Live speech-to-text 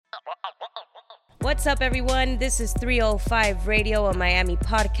What's up, everyone? This is 305 Radio, a Miami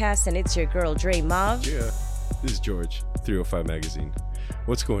podcast, and it's your girl, Dre Mauve. Yeah, this is George, 305 Magazine.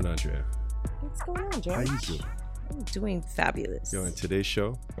 What's going on, Dre? What's going on, George? How you doing? I'm doing fabulous. Yo, in today's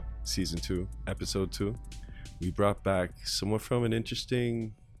show, Season 2, Episode 2, we brought back someone from an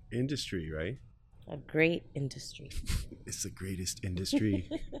interesting industry, right? A great industry. It's the greatest industry.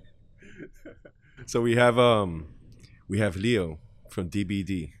 So we have Leo from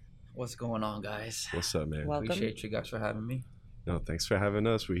DBD. What's going on, guys? What's up, man? Welcome. Appreciate you guys for having me. No, thanks for having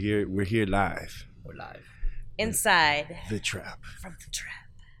us. We're here live. We're live. Inside The Trap. from the trap.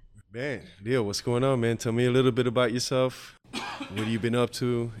 Man, Leo, what's going on, man? Tell me a little bit about yourself. What have you been up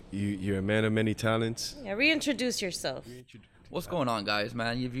to? You're a man of many talents. Yeah, reintroduce yourself. What's going on, guys,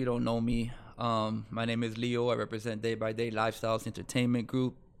 man? If you don't know me, my name is Leo. I represent Day by Day Lifestyles Entertainment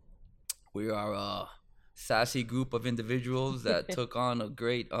Group. We are a sassy group of individuals that took on a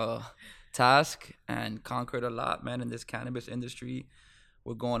great task and conquered a lot, man, in this cannabis industry.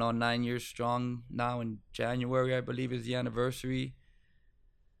 We're going on 9 years strong now. In January, I believe, is the anniversary.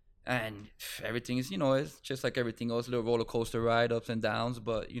 And everything is, it's just like everything else, a little roller coaster ride, ups and downs.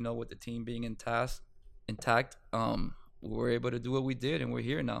 But, with the team being intact, we were able to do what we did, and we're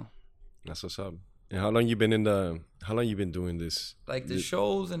here now. That's what's up. And how long you been doing this? Like the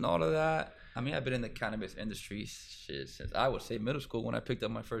shows and all of that. I mean, I've been in the cannabis industry since I would say middle school when I picked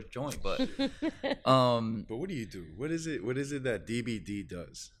up my first joint. But But what do you do? What is it that DBD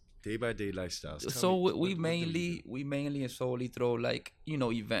does? Day by Day Lifestyles. So we mainly and solely throw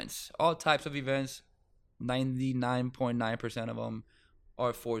events, all types of events. 99.9% of them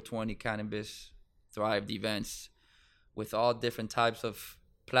are 420 cannabis thrived events with all different types of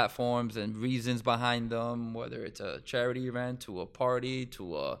platforms and reasons behind them, whether it's a charity event to a party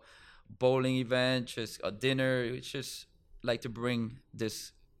to a bowling event, just a dinner. It's just like to bring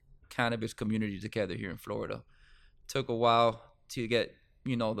this cannabis community together here in Florida. Took a while to get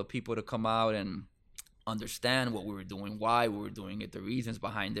the people to come out and understand what we were doing, why we were doing it, the reasons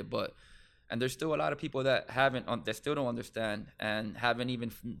behind it. And there's still a lot of people that that still don't understand and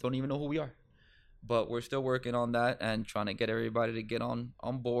don't even know who we are. But we're still working on that and trying to get everybody to get on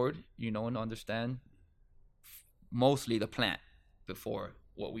board, and understand mostly the plant before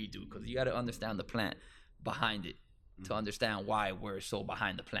what we do, because you got to understand the plant behind it to understand why we're so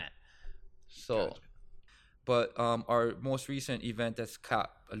behind the plant. So, gotcha. But our most recent event that's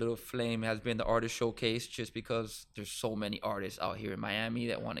caught a little flame has been the artist showcase, just because there's so many artists out here in Miami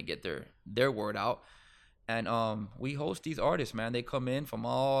that want to get their word out. And we host these artists, man. They come in from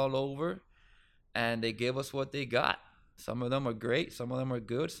all over and they give us what they got. Some of them are great, some of them are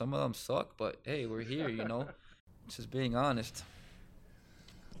good, some of them suck, but hey, we're here, just being honest.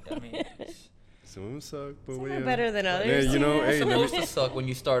 I mean, some of them suck, but some are better than others. Yeah, it's supposed to suck when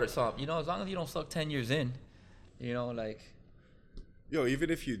you start at something. As long as you don't suck 10 years in, Yo, even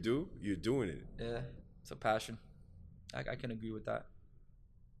if you do, you're doing it. Yeah, it's a passion. I can agree with that.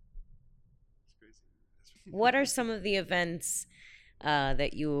 What are some of the events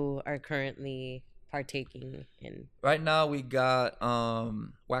that you are currently partaking in? Right now we got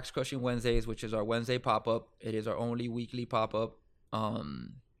Wax Crushing Wednesdays, which is our Wednesday pop-up. It is our only weekly pop-up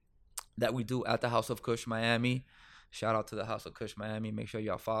that we do at the House of Kush Miami. Shout out to the House of Kush Miami. Make sure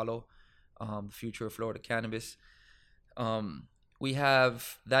y'all follow the Future of Florida Cannabis. We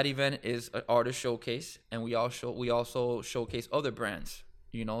have that event is an artist showcase, and we also showcase other brands.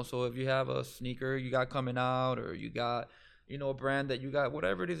 So if you have a sneaker you got coming out, or you got a brand that you got,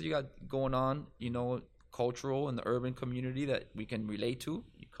 whatever it is you got going on, cultural in the urban community that we can relate to,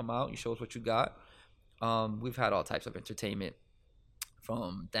 you come out, you show us what you got. We've had all types of entertainment,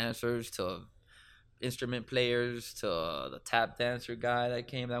 from dancers to instrument players to the tap dancer guy that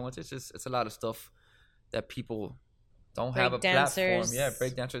came that once. It's a lot of stuff that people don't have a platform. Yeah,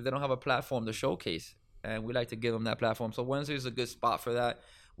 break dancers, they don't have a platform to showcase, and we like to give them that platform. So Wednesday is a good spot for that.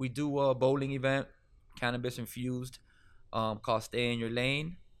 We do a bowling event, cannabis infused, called Stay in Your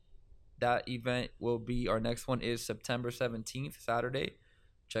Lane. That event will be, our next one is September 17th, Saturday.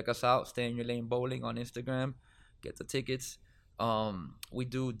 Check us out, Stay in Your Lane Bowling on Instagram. Get the tickets. We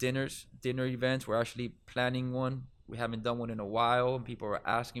do dinner events. We're actually planning one. We haven't done one in a while, and people are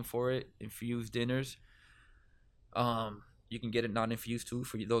asking for it. Infused dinners. You can get it non-infused too,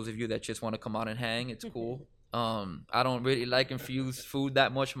 for those of you that just want to come out and hang. It's cool. I don't really like infused food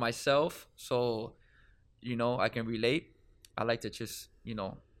that much myself, so I can relate. I like to just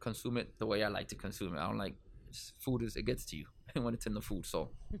consume it the way I like to consume it. I don't like food it gets to you when it's in the food.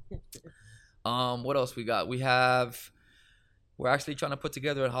 So what else we got? We're actually trying to put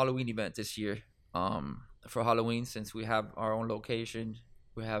together a Halloween event this year. For Halloween, since we have our own location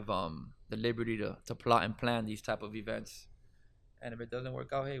we have the liberty to plot and plan these type of events. And if it doesn't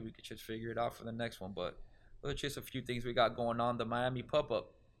work out, hey, we could just figure it out for the next one. But those are just a few things we got going on. The Miami Pop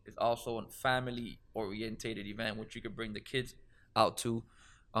Up is also a family orientated event, which you could bring the kids out to.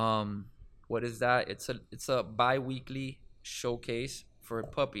 What is that? It's a bi-weekly showcase for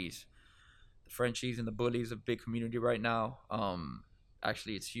puppies. The Frenchies and the Bullies, a big community right now.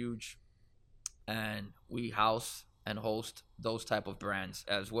 Actually, it's huge, and we house and host those type of brands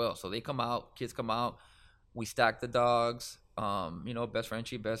as well. So they come out, kids come out. We stack the dogs. Best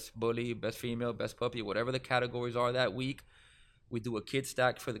Frenchie, best bully, best female, best puppy, whatever the categories are that week. We do a kid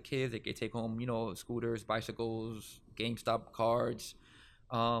stack for the kids. They can take home, scooters, bicycles, GameStop cards.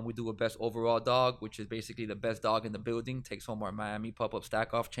 We do a best overall dog, which is basically the best dog in the building. Takes home our Miami Pop-Up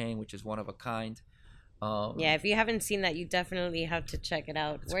Stack-Off chain, which is one of a kind. Yeah, if you haven't seen that, you definitely have to check it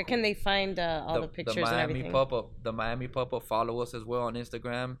out. Where can they find all the pictures and everything? The Miami Pop-Up. Follow us as well on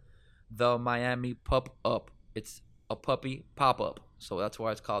Instagram. The Miami Pop-Up. It's a puppy pop-up. So that's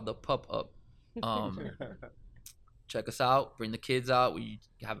why it's called the Pop-Up. Check us out. Bring the kids out. We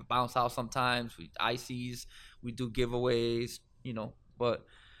have a bounce house sometimes. We ices. We do giveaways, But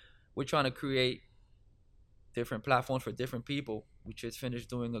we're trying to create different platforms for different people. We just finished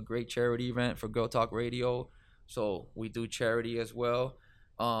doing a great charity event for Girl Talk Radio. So we do charity as well.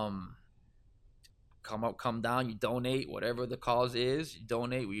 Come down, you donate, whatever the cause is, you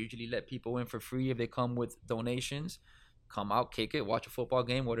donate. We usually let people in for free if they come with donations. Come out, kick it, watch a football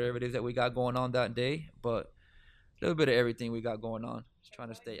game, whatever it is that we got going on that day. But a little bit of everything we got going on. Just trying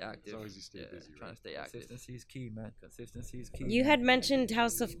to stay active. As long as you stay busy, trying to stay active. Consistency is key, man. Consistency is key. You had mentioned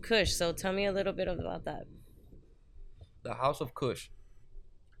House of Kush, so tell me a little bit about that. The House of Kush.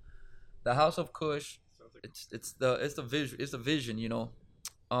 The House of Kush. It's the vision.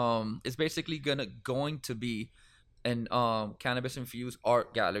 It's basically going to be an cannabis infused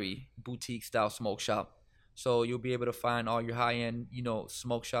art gallery, boutique style smoke shop. So you'll be able to find all your high end,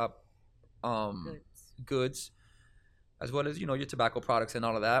 smoke shop goods, as well as your tobacco products and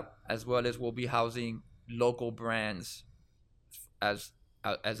all of that, as well as we'll be housing local brands as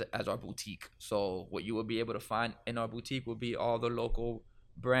our boutique. So what you will be able to find in our boutique will be all the local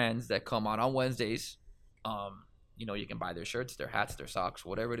brands that come out on Wednesdays. You can buy their shirts, their hats, their socks,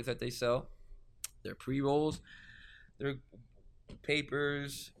 whatever it is that they sell, their pre-rolls, their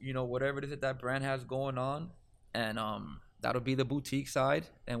papers, whatever it is that brand has going on. And that'll be the boutique side.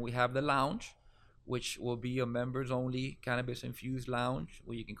 And we have the lounge, which will be a members only cannabis infused lounge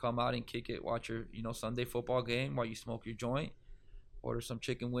where you can come out and kick it, watch your Sunday football game while you smoke your joint, order some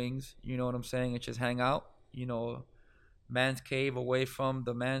chicken wings, you know what I'm saying, and just hang out. Man's cave away from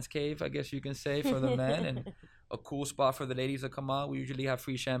the man's cave, I guess you can say, for the man. And a cool spot for the ladies to come out. We usually have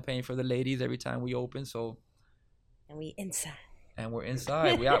free champagne for the ladies every time we open. So, and we're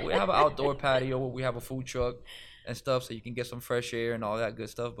inside. We have an outdoor patio where we have a food truck and stuff, so you can get some fresh air and all that good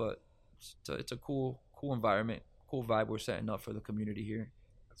stuff. But it's a cool environment, cool vibe we're setting up for the community here.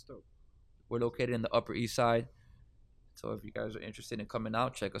 That's dope. We're located in the Upper East Side. So if you guys are interested in coming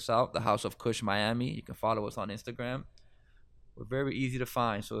out, check us out, the House of Kush Miami. You can follow us on Instagram. We're very easy to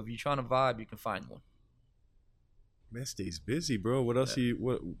find. So if you're trying to vibe, you can find one. Man stays busy, bro. What else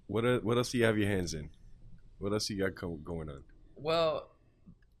what else do you have your hands in? What else you got going on? Well,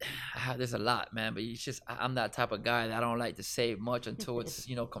 there's a lot, man. But I'm that type of guy that I don't like to say much until it's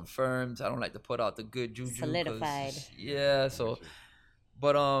confirmed. I don't like to put out the good juju. Solidified. Yeah. So,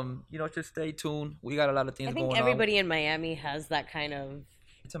 but just stay tuned. We got a lot of things going on. I think everybody in Miami has that kind of.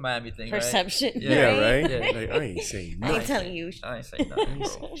 It's a Miami thing, perception. Right? Yeah, right? Yeah. Like, I ain't saying nothing. I ain't telling you. I ain't saying nothing,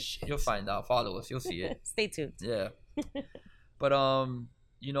 bro. You'll find out. Follow us. You'll see it. Stay tuned. Yeah. But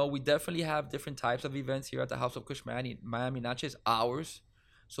we definitely have different types of events here at the House of Kush Miami, not just ours.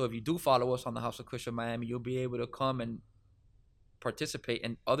 So if you do follow us on the House of Kush of Miami, you'll be able to come and participate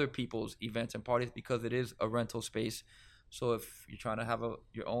in other people's events and parties because it is a rental space. So if you're trying to have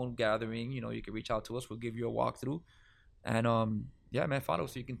your own gathering, you can reach out to us. We'll give you a walkthrough. And yeah, man, follow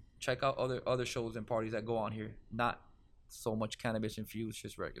us so you can check out other shows and parties that go on here. Not so much cannabis infused,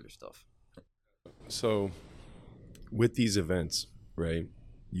 just regular stuff. So with these events, right,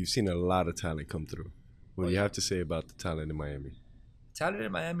 you've seen a lot of talent come through. What do you have to say about the talent in Miami? Talent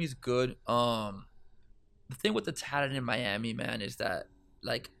in Miami is good. The thing with the talent in Miami, man, is that,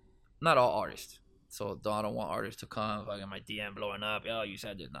 like, not all artists. So I don't want artists to come, like, my DM blowing up. Oh, you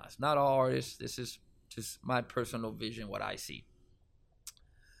said this. Nah, it's not all artists. This is just my personal vision, what I see.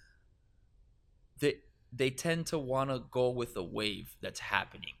 They tend to want to go with the wave that's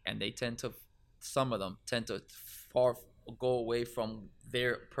happening, and some of them tend to go away from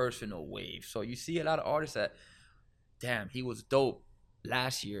their personal wave. So you see a lot of artists that, damn, he was dope,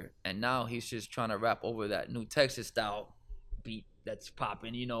 last year, and now he's just trying to rap over that new Texas style beat that's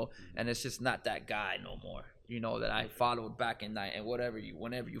popping, and it's just not that guy no more, that I followed back in night and whenever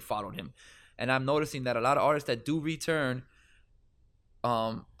you followed him. And I'm noticing that a lot of artists that do return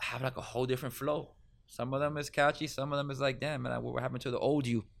have like a whole different flow. Some of them is catchy, some of them is like, damn man, what happened to the old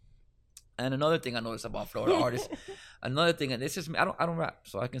you? And another thing I noticed about Florida artists, another thing, and this is me, I don't rap,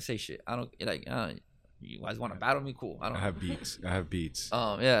 so I can say shit. I don't like you guys want to battle me, cool. I have beats.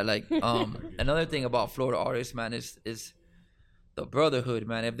 Yeah, like another thing about Florida artists, man, is the brotherhood,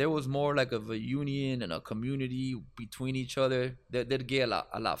 man. If there was more like of a union and a community between each other, they'd get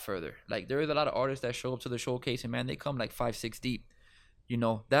a lot further. Like there is a lot of artists that show up to the showcase and man, they come like 5-6 deep. We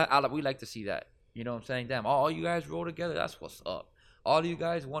like to see that. You know what I'm saying? Damn, all you guys roll together. That's what's up. All of you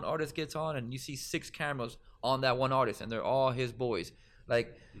guys, one artist gets on and you see 6 cameras on that one artist, and they're all his boys.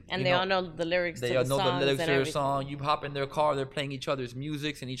 Like, and they all know the lyrics to the songs. They know the lyrics to their song. You hop in their car, they're playing each other's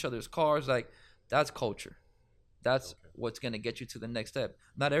musics in each other's cars. Like, that's culture. That's what's going to get you to the next step.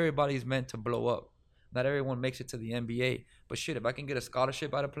 Not everybody's meant to blow up. Not everyone makes it to the NBA. But shit, if I can get a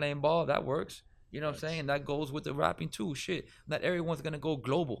scholarship out of playing ball, that works. You know what I'm saying? And that goes with the rapping too. Shit, not everyone's going to go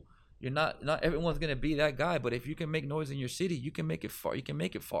global. You're not everyone's going to be that guy. But if you can make noise in your city, you can make it far. You can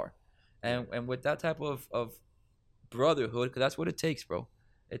make it far. And with that type of brotherhood, because that's what it takes, bro.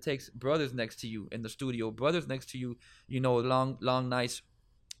 It takes brothers next to you in the studio, brothers next to you, long nights,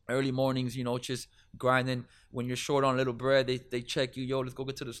 early mornings, just grinding. When you're short on a little bread, they check you, yo, let's go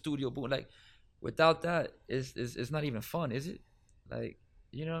get to the studio. Boom. Like, without that, it's not even fun, is it? Like,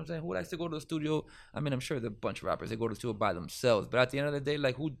 you know what I'm saying? Who likes to go to the studio? I mean, I'm sure there's a bunch of rappers, they go to the studio by themselves. But at the end of the day,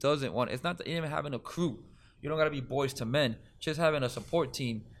 like, who doesn't want, it's not even having a crew. You don't got to be boys to men. Just having a support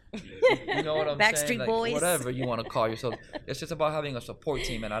team. You know what I'm saying? Backstreet like, Boys. Whatever you want to call yourself. It's just about having a support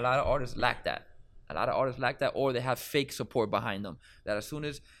team, and a lot of artists lack that. Or they have fake support behind them. That as soon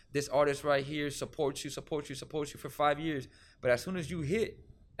as this artist right here supports you for 5 years, but as soon as you hit,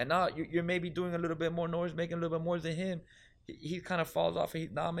 and now you're maybe doing a little bit more noise, making a little bit more than him, he kind of falls off,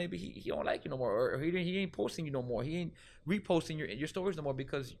 and now maybe he don't like you no more, or he ain't posting you no more. He ain't reposting your stories no more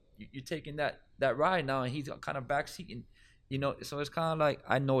because you're taking that ride now, and he's kind of backseating. So it's kind of like,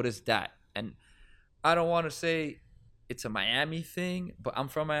 I noticed that. And I don't want to say it's a Miami thing, but I'm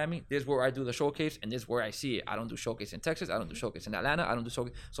from Miami. This is where I do the showcase, and this is where I see it. I don't do showcase in Texas. I don't do showcase in Atlanta. I don't do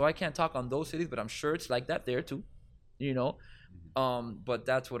showcase. So I can't talk on those cities, but I'm sure it's like that there too, But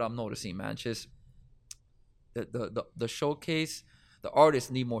that's what I'm noticing, man. Just the showcase, the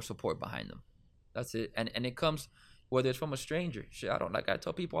artists need more support behind them. That's it. And it comes, whether it's from a stranger. Shit, I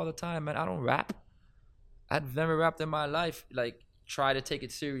tell people all the time, man, I don't rap. I've never rapped in my life, like, try to take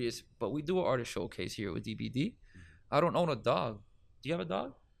it serious. But we do an artist showcase here with DBD. I don't own a dog. Do you have a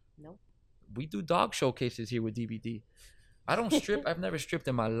dog? No. We do dog showcases here with DBD. I don't strip. I've never stripped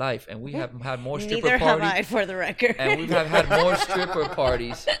in my life. And we have had more stripper parties. Neither have I, for the record. And we have had more stripper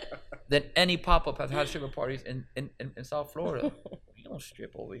parties than any pop-up has had stripper parties in South Florida. We don't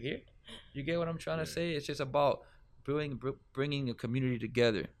strip over here. You get what I'm trying to say? It's just about bringing a community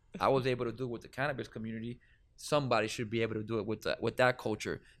together. I was able to do it with the cannabis community. Somebody should be able to do it with that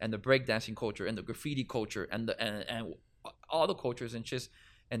culture, and the breakdancing culture, and the graffiti culture, and all the cultures,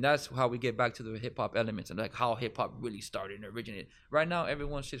 and that's how we get back to the hip hop elements and like how hip hop really started and originated. Right now,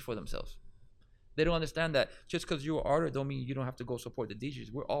 everyone's shit for themselves. They don't understand that just because you're an artist don't mean you don't have to go support the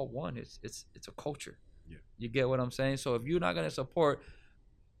DJs. We're all one. It's a culture. Yeah. You get what I'm saying? So if you're not gonna support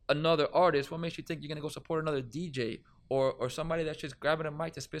another artist, what makes you think you're gonna go support another DJ? Or somebody that's just grabbing a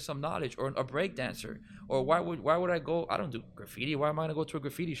mic to spit some knowledge, or a break dancer? Or why would I go? I don't do graffiti. Why am I gonna go to a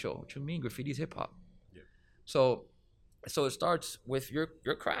graffiti show? What you mean? Graffiti's hip hop. Yeah. So it starts with your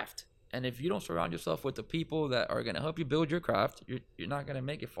craft, and if you don't surround yourself with the people that are gonna help you build your craft, you're not gonna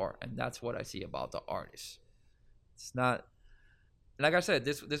make it far. And that's what I see about the artists. It's not, like I said,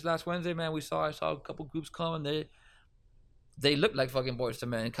 this last Wednesday, man, I saw a couple groups come, and they look like fucking Boyz II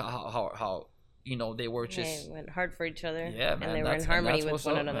Men. How they were just, they went hard for each other. Yeah, man. And they were in harmony with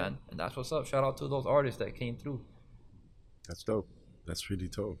one another. Man. And that's what's up. Shout out to those artists that came through. That's dope. That's really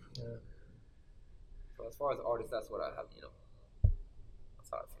dope. Yeah. So as far as artists, that's what I have,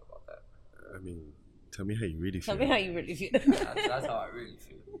 that's how I feel about that. I mean, tell me how you really feel. Tell me how you really feel. That's how I really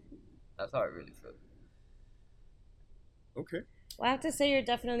feel. That's how I really feel. Okay. Well, I have to say you're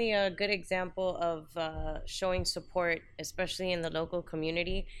definitely a good example of showing support, especially in the local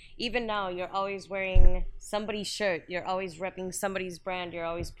community. Even now, you're always wearing somebody's shirt. You're always repping somebody's brand. You're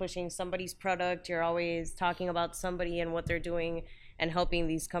always pushing somebody's product. You're always talking about somebody and what they're doing and helping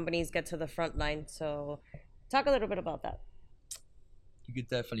these companies get to the front line. So talk a little bit about that. You could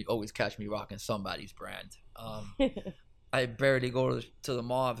definitely always catch me rocking somebody's brand. I barely go to the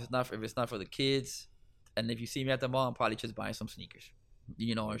mall if it's not for the kids. And if you see me at the mall, I'm probably just buying some sneakers,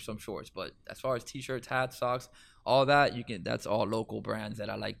 or some shorts. But as far as t-shirts, hats, socks, all that, that's all local brands that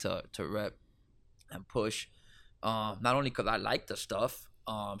I like to rep and push. Not only because I like the stuff,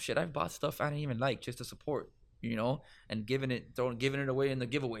 I've bought stuff I didn't even like just to support, and giving it away in the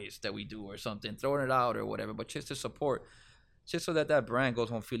giveaways that we do or something, throwing it out or whatever, but just to support, just so that brand goes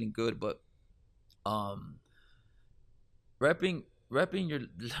home feeling good. But repping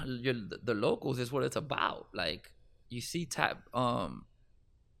the locals is what it's about. Like, you see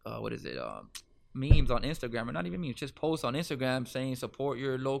memes on Instagram, or not even memes, just posts on Instagram saying support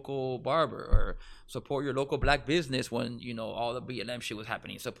your local barber or support your local black business when all the BLM shit was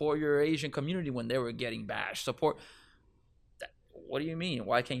happening, support your Asian community when they were getting bashed, support that. What do you mean?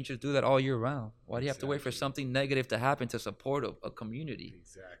 Why can't you just do that all year round? Why do you have to wait for something negative to happen to support a community?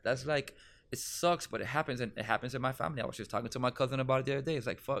 Exactly. That's like, it sucks, but it happens, and it happens in my family. I was just talking to my cousin about it the other day. It's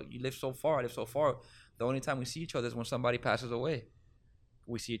like, fuck, you live so far, I live so far. The only time we see each other is when somebody passes away.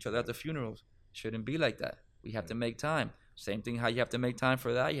 We see each other at the funerals. Shouldn't be like that. We have to make time. Same thing, how you have to make time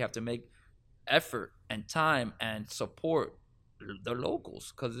for that. You have to make effort and time and support the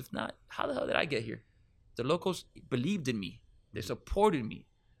locals. Because if not, how the hell did I get here? The locals believed in me. They supported me.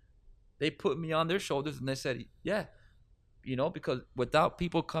 They put me on their shoulders and they said, yeah, because without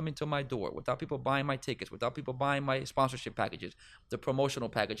people coming to my door, without people buying my tickets, without people buying my sponsorship packages, the promotional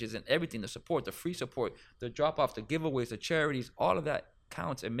packages and everything, the support, the free support, the drop-offs, the giveaways, the charities, all of that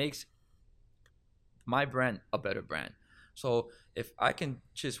counts. It makes my brand a better brand. So if I can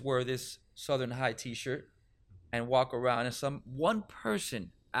just wear this Southern High t-shirt and walk around and one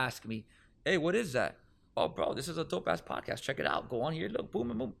person ask me, hey, what is that? Oh, bro, this is a dope ass podcast. Check it out. Go on here. Look, boom,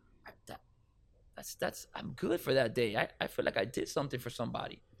 boom, boom. I'm good for that day. I feel like I did something for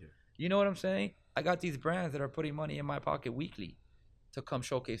somebody. Yeah. You know what I'm saying? I got these brands that are putting money in my pocket weekly to come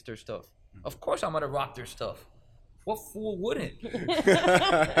showcase their stuff. Mm-hmm. Of course I'm going to rock their stuff. What fool wouldn't?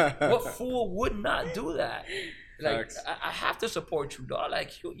 What fool would not do that? Like, I have to support you, dog.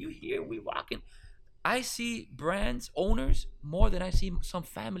 Like, you here, we rocking. I see brands, owners, more than I see some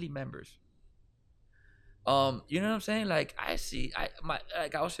family members. You know what I'm saying? Like, I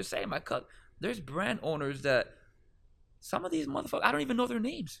was just saying, my cousin, there's brand owners that some of these motherfuckers, I don't even know their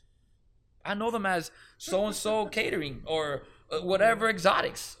names. I know them as so-and-so catering or whatever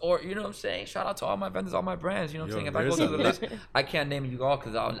exotics, or you know what I'm saying? Shout out to all my vendors, all my brands. You know what I'm saying? If I go through the list, I can't name you all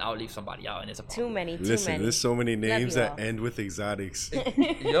because I'll leave somebody out, and it's a problem. Too many. There's so many names that end with exotics.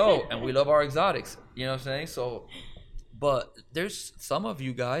 Yo, and we love our exotics. You know what I'm saying? So, but there's some of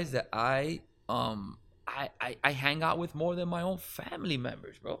you guys that I hang out with more than my own family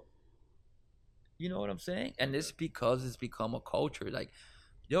members, bro. You know what I'm saying? And it's because it's become a culture. Like,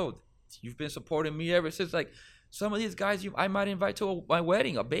 yo, you've been supporting me ever since. Like, some of these guys I might invite to my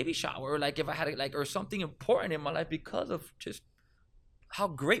wedding, a baby shower, or like if I had or something important in my life because of just how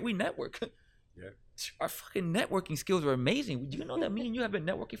great we network. Yeah. Our fucking networking skills are amazing. Do you know that me and you have been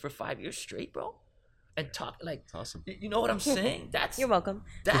networking for 5 years straight, bro? And talk like, that's awesome. You know what I'm saying? You're welcome.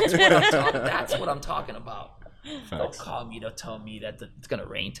 That's what I'm talking. That's what I'm talking about. Facts. Don't call me to tell me that it's gonna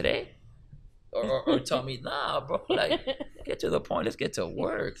rain today. Or tell me, nah, bro, like, get to the point. Let's get to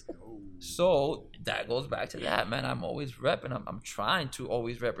work. So that goes back to that, man. I'm always repping. I'm trying to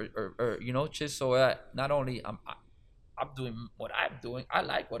always rep, or just so that not only I'm doing what I'm doing, I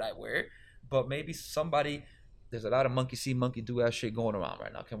like what I wear, but maybe there's a lot of monkey see, monkey do ass shit going around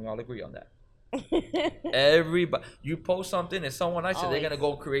right now. Can we all agree on that? Everybody, you post something and someone I said they're gonna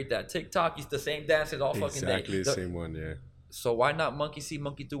go create that TikTok. It's the same dances all fucking day. Exactly the same one, yeah. So why not monkey see,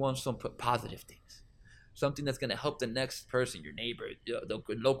 monkey do on some positive things? Something that's gonna help the next person, your neighbor, the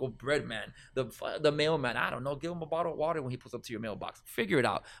local bread man, the mailman. I don't know. Give him a bottle of water when he pulls up to your mailbox. Figure it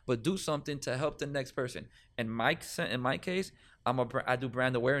out, but do something to help the next person. In my case, I do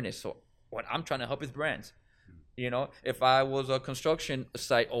brand awareness. So what I'm trying to help is brands. If I was a construction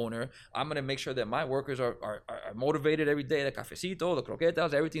site owner, I'm going to make sure that my workers are motivated every day. The cafecito, the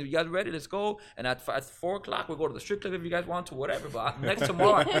croquetas, everything. You guys ready? Let's go. And at 4 o'clock, we'll go to the strip club if you guys want to, whatever. But next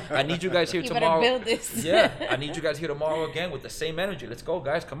tomorrow, I need you guys here tomorrow. Better build this. Yeah, I need you guys here tomorrow again with the same energy. Let's go,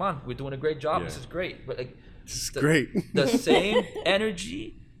 guys. Come on. We're doing a great job. Yeah. This is great. But this is great. The same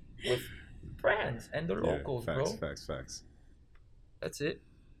energy with brands and the locals, facts, bro. Facts. That's it.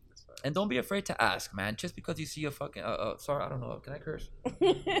 And don't be afraid to ask, man. Just because you see a fucking sorry, I don't know. Can I curse?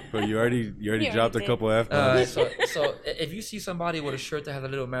 But you already dropped a couple F-bombs. So if you see somebody with a shirt that has a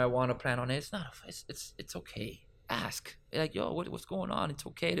little marijuana plant on it, it's okay. Ask. Like, yo, what's going on? It's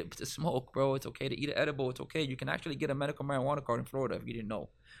okay to smoke, bro. It's okay to eat an edible. It's okay. You can actually get a medical marijuana card in Florida if you didn't know.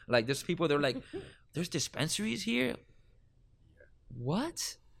 Like, there's people that are like, there's dispensaries here.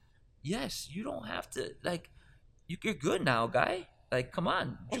 What? Yes, you don't have to, like, you're good now, guy. Like, come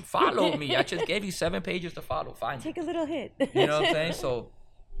on, you follow me. I just gave you 7 pages to follow. Fine. Take a little hit. You know what I'm saying? So,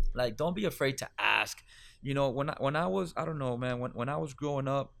 like, don't be afraid to ask. You know, when I was, I don't know, man, when I was growing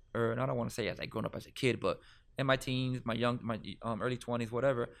up, or, and I don't want to say as like growing up as a kid, but in my teens, my early 20s,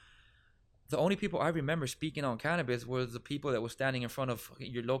 whatever, the only people I remember speaking on cannabis was the people that were standing in front of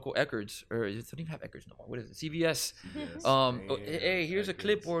your local Eckerd's, or it doesn't even have Eckerd's no more. What is it? CVS. Hey, here's a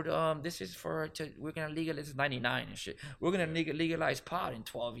clipboard. This is we're gonna legalize. This is 99 and shit. We're gonna legalize pot in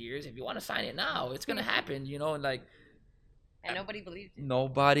 12 years. If you want to sign it now, it's gonna happen. You know, and like. And nobody believed it.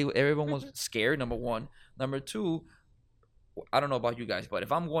 Nobody. Everyone was scared. Number one. Number two. I don't know about you guys, but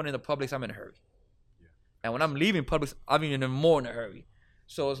if I'm going into Publix, I'm in a hurry. Yeah. And when I'm leaving Publix, I'm even more in a hurry.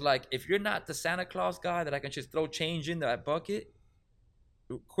 So it's like, if you're not the Santa Claus guy that I can just throw change in that bucket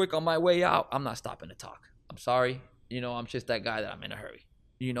quick on my way out, I'm not stopping to talk. I'm sorry. You know, I'm just that guy that I'm in a hurry.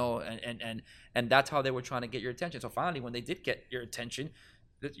 You know, and that's how they were trying to get your attention. So finally, when they did get your attention,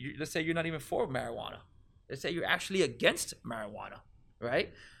 let's say you're not even for marijuana. Let's say you're actually against marijuana,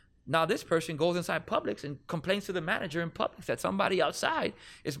 right? Now this person goes inside Publix and complains to the manager in Publix that somebody outside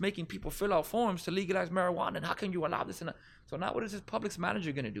is making people fill out forms to legalize marijuana. And how can you allow this? So now what is this Publix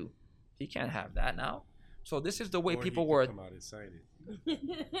manager going to do? He can't have that now. So this is the way people were. Come out and sign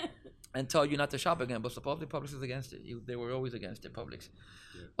it. And tell you not to shop again. But supposedly Publix is against it. They were always against it, Publix.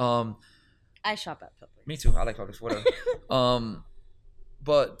 Yeah. I shop at Publix. Me too. I like Publix, whatever.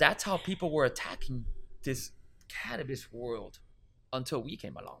 But that's how people were attacking this cannabis world until we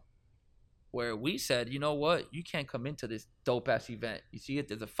came along. Where we said, you know what? You can't come into this dope-ass event. You see it?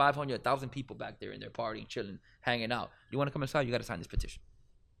 There's 500,000 people back there in their partying, chilling, hanging out. You want to come inside? You got to sign this petition.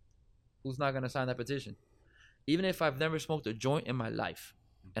 Who's not going to sign that petition? Even if I've never smoked a joint in my life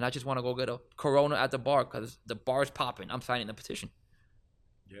and I just want to go get a Corona at the bar because the bar's popping, I'm signing the petition.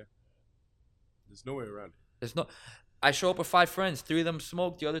 Yeah. There's no way around it. I show up with 5 friends. 3 of them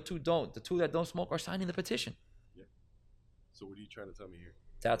smoke. The other 2 don't. The 2 that don't smoke are signing the petition. Yeah. So what are you trying to tell me here?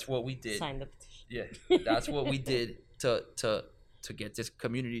 That's what we did. Sign the petition. Yeah, that's what we did to get this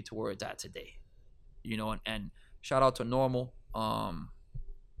community to where it's at today. You know, and shout out to Normal.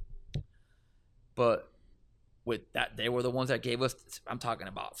 But with that, they were the ones that gave us, I'm talking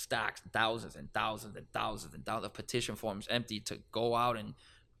about stacks, thousands and thousands and thousands and thousands of petition forms empty to go out, and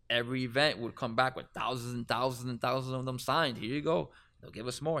every event would come back with thousands and thousands and thousands of them signed. Here you go. They'll give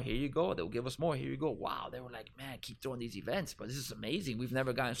us more. Here you go. They'll give us more. Here you go. Wow. They were like, man, keep throwing these events, but this is amazing. We've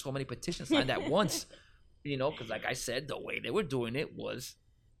never gotten so many petitions signed at once. You know, because like I said, the way they were doing it was,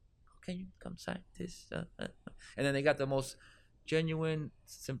 can you come sign this? And then they got the most genuine,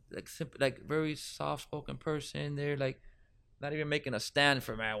 like very soft-spoken person. They're like not even making a stand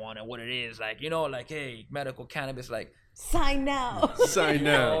for marijuana, what it is. Like, you know, like, hey, medical cannabis, like, sign now. Sign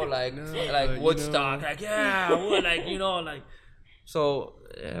now. You know, like Woodstock, you know. Like, yeah, we're like, you know, like. So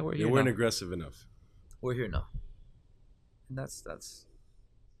yeah, we're here. They weren't now. aggressive enough. We're here now, and that's what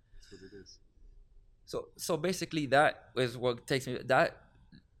it is. So basically, that is what takes me. That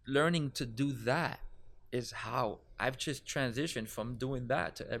learning to do that is how I've just transitioned from doing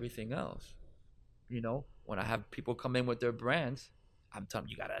that to everything else. You know, when I have people come in with their brands, I'm telling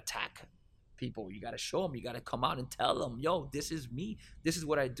them, you gotta attack people. You gotta show them. You gotta come out and tell them, yo, this is me. This is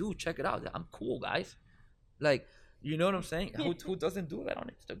what I do. Check it out. I'm cool, guys. Like. You know what I'm saying? Who doesn't do that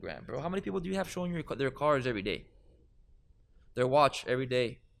on Instagram, bro? How many people do you have showing their cars every day? Their watch every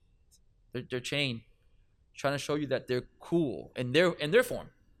day, their chain, trying to show you that they're cool in their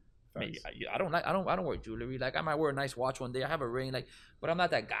form. Maybe, I don't wear jewelry. Like, I might wear a nice watch one day. I have a ring, like, but I'm not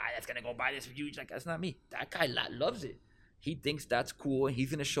that guy that's gonna go buy this huge. Like, that's not me. That guy loves it. He thinks that's cool, and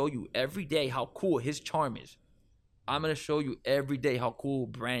he's gonna show you every day how cool his charm is. I'm gonna show you every day how cool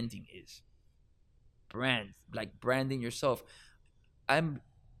branding is. Brand, like branding yourself. I'm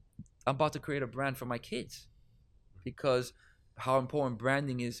about to create a brand for my kids because how important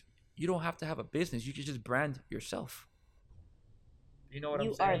branding is. You don't have to have a business. You can just brand yourself. You know what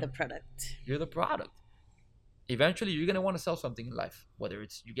I'm saying? You are the product. You're the product. Eventually, you're going to want to sell something in life, whether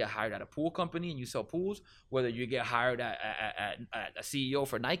it's you get hired at a pool company and you sell pools, whether you get hired at a CEO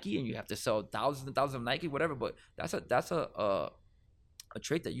for Nike and you have to sell thousands and thousands of Nike, whatever. But that's a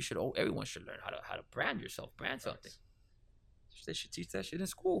trait that everyone should learn, how to brand yourself, brand something. They should teach that shit in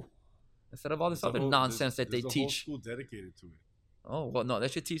school instead of all this other nonsense that they teach. There's a whole school dedicated to it. Oh well, no, they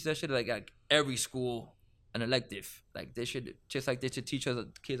should teach that shit like every school, an elective. Like they should teach us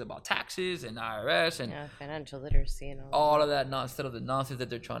kids about taxes and IRS and financial literacy and all of that instead of the nonsense that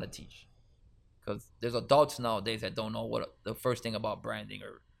they're trying to teach. Because there's adults nowadays that don't know what the first thing about branding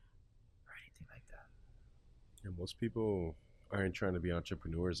or anything like that. And most people aren't trying to be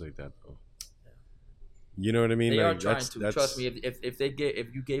entrepreneurs like that though. You know what I mean? They are Like trying to. Trust me.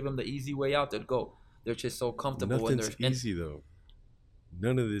 If you gave them the easy way out, they'd go. They're just so comfortable in nothing's their. easy though.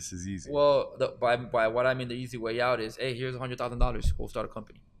 None of this is easy. Well, by what I mean the easy way out is, hey, here's $100,000. Go start a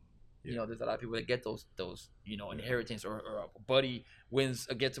company. Yeah. You know, there's a lot of people that get those inheritance or a buddy wins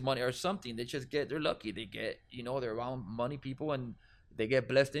gets money or something. They're lucky. They get they're around money people and they get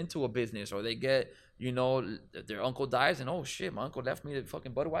blessed into a business, or they get their uncle dies and, oh shit, my uncle left me the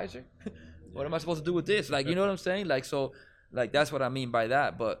fucking Budweiser. What am I supposed to do with this? Like, you know what I'm saying? Like, so like that's what I mean by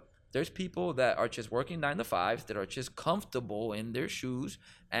that. But there's people that are just working 9 to 5s that are just comfortable in their shoes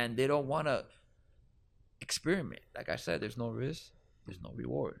and they don't want to experiment. Like I said, there's no risk, there's no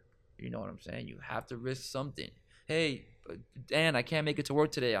reward. You know what I'm saying? You have to risk something. Hey, Dan, I can't make it to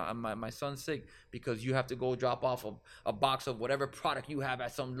work today. My son's sick, because you have to go drop off a box of whatever product you have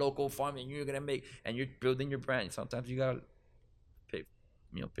at some local farm, and you're gonna make, and you're building your brand. Sometimes you gotta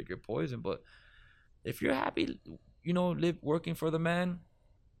pick your poison. But if you're happy, live working for the man,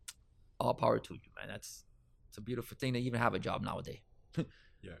 all power to you, man. It's a beautiful thing to even have a job nowadays.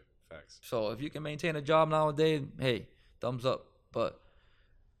 Yeah, facts. So if you can maintain a job nowadays, hey, thumbs up. But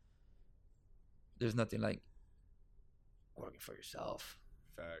there's nothing like working for yourself.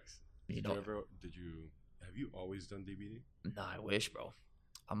 Facts. You Have know, you always done DBD? nah, I wish, bro.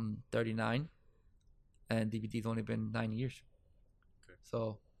 I'm 39, and DBD's only been 9 years. Okay.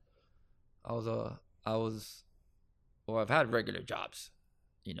 So I've had regular jobs,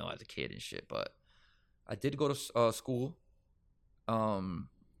 as a kid and shit. But I did go to school.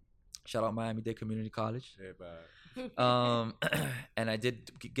 Shout out Miami-Dade Community College. Yeah, but And I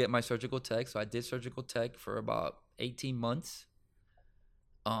did get my surgical tech. So I did surgical tech for about 18 months.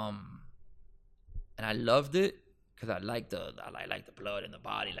 And I loved it because I like the blood in the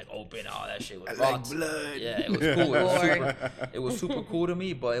body, like open, all that shit was raw. like blood. Yeah, it was cool. It was super cool to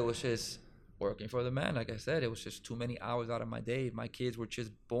me, but it was just working for the man. Like I said, it was just too many hours out of my day. My kids were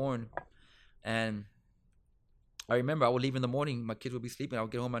just born, and I remember I would leave in the morning. My kids would be sleeping. I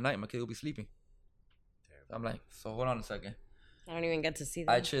would get home at night. My kids would be sleeping. Damn. I'm like, so hold on a second. I don't even get to see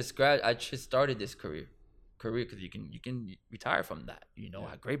that. I just started this career because you can retire from that.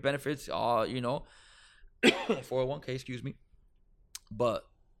 Have great benefits. 401k, excuse me. But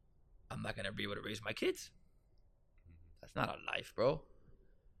I'm not gonna be able to raise my kids. That's not a life, bro.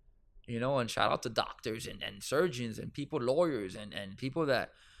 And shout out to doctors and surgeons and people, lawyers and people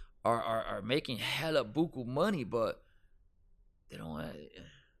that are making hella buku money, but they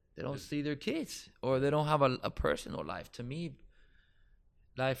don't see their kids, or they don't have a personal life. To me,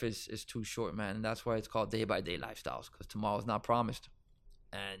 life is too short, man, and that's why it's called day by day lifestyles, because tomorrow's not promised.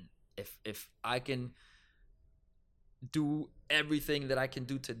 And if I can do everything that I can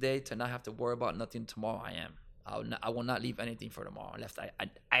do today to not have to worry about nothing tomorrow, I will not leave anything for tomorrow unless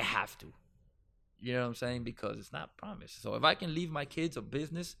I have to. You know what I'm saying? Because it's not promised. So if I can leave my kids a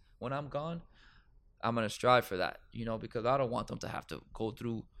business when I'm gone, I'm gonna strive for that. Because I don't want them to have to go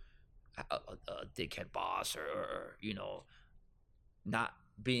through a dickhead boss, or not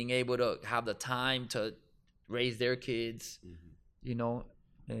being able to have the time to raise their kids.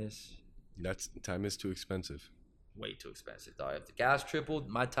 That's time is too expensive. Way too expensive, dog. If the gas tripled,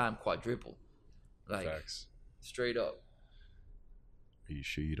 my time quadrupled. Like, Facts. straight up. Are you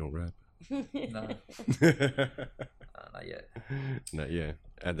sure you don't rap? Nah. Not yet. Not yet.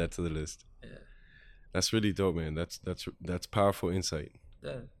 Add that to the list. Yeah. That's really dope, man. That's powerful insight.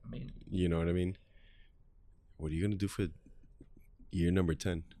 Yeah, I mean, You know what I mean? What are you gonna do for year number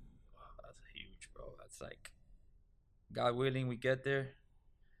 10? that's huge, bro. That's like, God willing, we get there.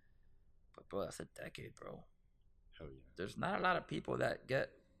 But bro, that's a decade, bro. Hell yeah. There's not a lot of people that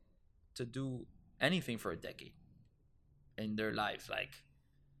get to do anything for a decade in their lives. Like,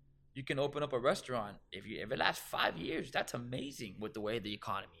 you can open up a restaurant if it lasts 5 years. That's amazing with the way the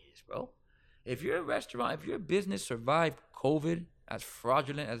economy is, bro. If you're a restaurant, if your business survived COVID, as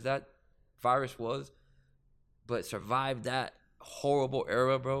fraudulent as that virus was, but survived that horrible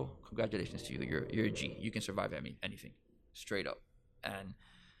era, bro, congratulations to you. You're a G. You can survive anything, straight up. And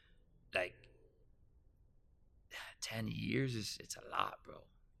like, 10 years it's a lot, bro.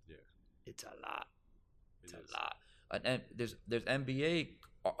 Yeah. It's a lot. It's It is. a lot. And there's NBA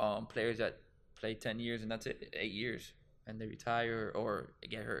players that play 10 years and that's it, 8 years, and they retire or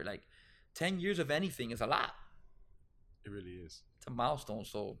get hurt. Like, 10 years of anything is a lot. It really is. It's a milestone.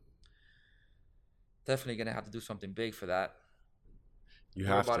 So definitely gonna have to do something big for that. You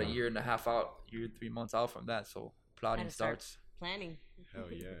We're have about to. a year and a half out, 3 months out from that. So plotting Gotta start starts. planning.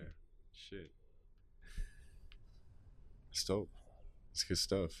 Hell yeah. Shit. It's dope. It's good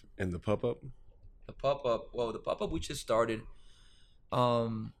stuff. And the pop up? The pop up we just started.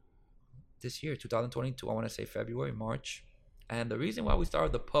 Um, this year, 2022, I want to say February, March. And the reason why we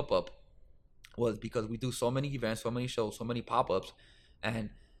started the pop up was because we do so many events, so many shows, so many pop ups, and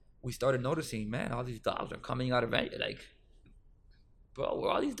we started noticing, man, all these dogs are coming out of it. Like, bro, where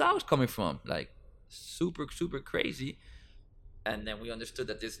are all these dogs coming from? Like, super, super crazy. And then we understood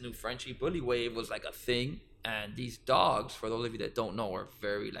that this new Frenchie bully wave was like a thing. And these dogs, for those of you that don't know, are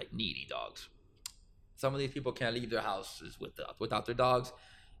very like needy dogs. Some of these people can't leave their houses without their dogs.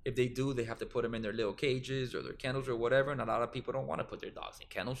 If they do, they have to put them in their little cages or their kennels or whatever. And a lot of people don't want to put their dogs in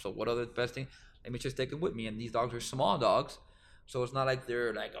kennels. So what are the best thing? Let me just take them with me. And these dogs are small dogs. So it's not like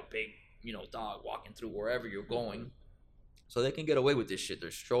they're like a big, dog walking through wherever you're going. So they can get away with this shit.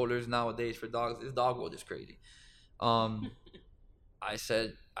 There's strollers nowadays for dogs. This dog world is crazy. I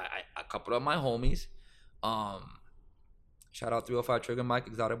said, a couple of my homies, shout out 305 Trigger Mike,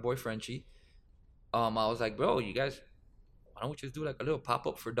 Exotic Boy Frenchie. I was like, bro, you guys, why don't we just do like a little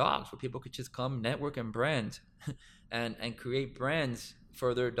pop-up for dogs where people could just come network and brand and create brands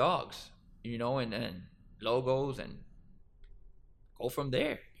for their dogs, and logos and go from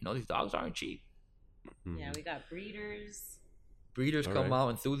there. These dogs aren't cheap. Yeah, we got breeders. Breeders All come right. out,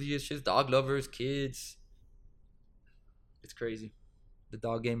 enthusiasts, just dog lovers, kids. It's crazy. The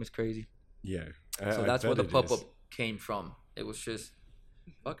dog game is crazy. Yeah. So I that's where bet the it pop-up is. came from. It was just,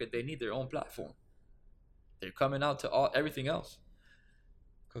 fuck it, they need their own platform. They're coming out to everything else.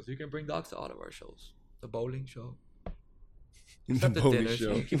 Because you can bring dogs to all of our shows. The bowling show. The Except the bowling dinners.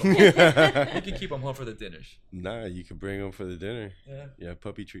 show. You can keep them home for the dinners. Nah, you can bring them for the dinner. Yeah. Yeah,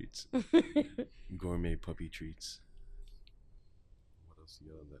 puppy treats. Gourmet puppy treats. What else you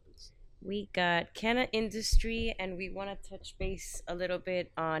got on that list? We got Canna Industry, and we want to touch base a little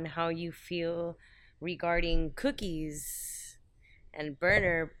bit on how you feel regarding cookies and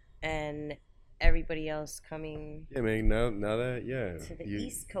Burner and everybody else coming Yeah, man. Now that to the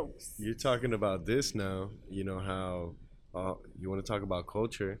East Coast. you're talking about this now. You know how you want to talk about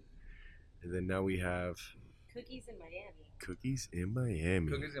culture, and then now we have Cookies in Miami. cookies in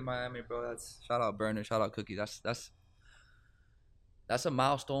Miami. Cookies in Miami, bro. That's shout out Burner, shout out Cookies. That's a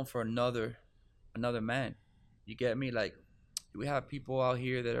milestone for another man. You get me? Like, we have people out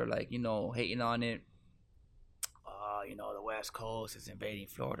here that are like, hating on it. The West Coast is invading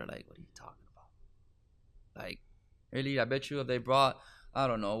Florida. Like, what are you talking about? Like, really? I bet you if they brought, I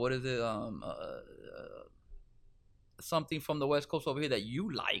don't know, what is it? Something from the West Coast over here that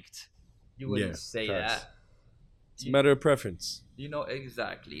you liked, you wouldn't say facts. that. It's a matter of preference.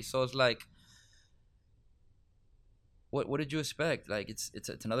 Exactly. So it's like, what did you expect? Like, it's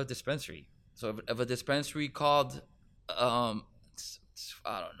another dispensary. So if a dispensary called, I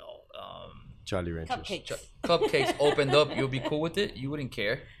don't know, Charlie Ranchers. Cupcakes. Cupcakes opened up, you'll be cool with it? You wouldn't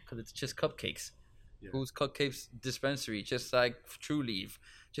care because it's just cupcakes. Yeah. Who's Cupcakes dispensary? Just like True Leaf.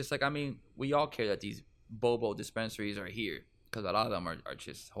 Just like, we all care that these Bobo dispensaries are here because a lot of them are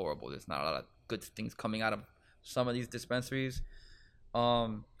just horrible. There's not a lot of good things coming out of some of these dispensaries.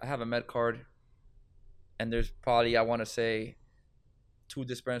 I have a med card, and there's probably, I want to say, 2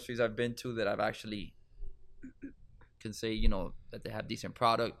 dispensaries I've been to that I've actually can say, that they have decent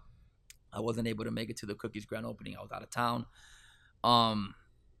product. I wasn't able to make it to the Cookies grand opening. I was out of town.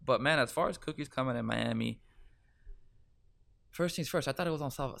 But man, as far as Cookies coming in Miami, first things first, I thought it was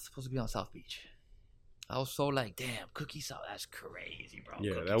supposed to be on South Beach. I was so like, damn, Cookies South, that's crazy, bro.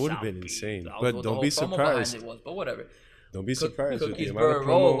 Yeah, Cookies that would have South been Beach. insane. That was But what don't the be whole promo behind surprised. it was, but whatever. Don't be surprised with the Cookies amount of Bird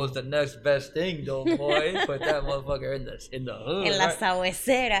Roll promo. was the next best thing, though, boy. Put that motherfucker in the hood. En la right? Where you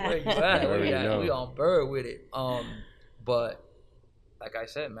sabuesera. at? You already know. We on Bird with it. But like I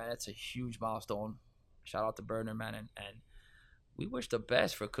said, man, it's a huge milestone. Shout out to Burner, man, and we wish the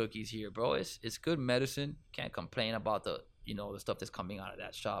best for Cookies here, bro. It's good medicine. Can't complain about the the stuff that's coming out of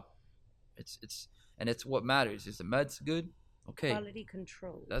that shop. It's what matters. Is the meds good? Okay, Quality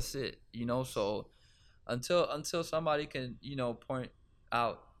control. that's it. So until somebody can point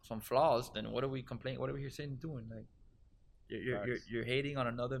out some flaws, then what are we complaining? What are we here saying doing? Like you're hating on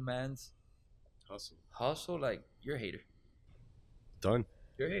another man's hustle. Like, you're a hater. Done.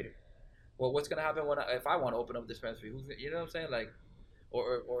 You're a hater. Well, what's gonna happen if I want to open up a dispensary? Who's what I'm saying? Like,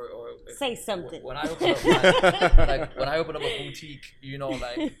 or if, Say something. when I open up when I open up a boutique,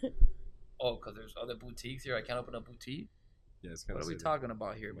 like, oh, because there's other boutiques here, I can't open a boutique. Yeah, it's kind What of are we talking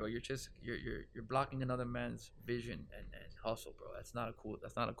about here, bro? You're blocking another man's vision and hustle, bro. That's not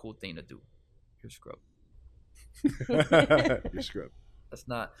a cool thing to do. You're scrub. You're scrub. That's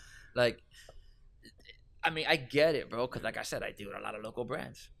not like. I get it, bro. Because like I said, I deal with a lot of local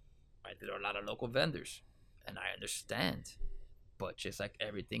brands. I deal with a lot of local vendors, and I understand. But just like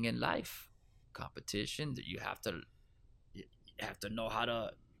everything in life, competition, that you have to. You have to know how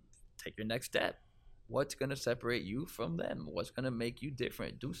to take your next step. What's gonna separate you from them? What's gonna make you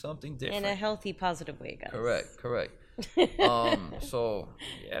different? Do something different. In a healthy, positive way, guys. Correct. So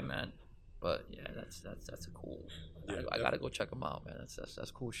yeah, man. But yeah, that's a cool. Yeah, I gotta go check them out, man.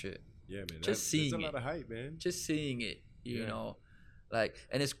 That's cool shit. Yeah, man. Just seeing there's a it. lot of hype, man. Just seeing it, you Yeah. know, like,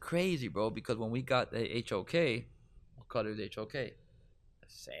 and it's crazy, bro. Because when we got the HOK, what color is HOK? The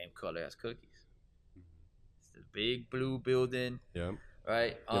same color as Cookies. It's the big blue building, Yeah.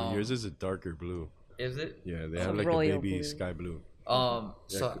 right? Yeah, yours is a darker blue. Is it? Yeah, they It's have a like a royal baby blue. sky blue.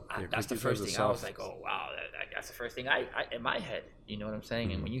 So yeah, that's the Cookies first has a thing I was soft- like, oh wow, that's the first thing I in my head. You know what I'm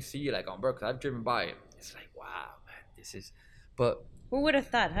saying? And when you see it like on Berkeley, I've driven by it. It's like, wow, man, this is. But Who would have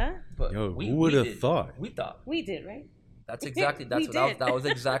thought, huh? Yo, who would have thought? We thought. We did, right? That's exactly We did. that was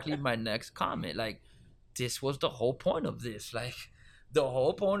exactly my next comment. Like, this was the whole point of this. Like, the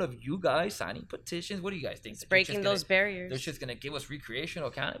whole point of you guys signing petitions. What do you guys think? It's That breaking those they're barriers. just gonna give us recreational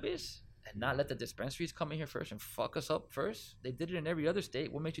cannabis and not let the dispensaries come in here first and fuck us up first? They did it in every other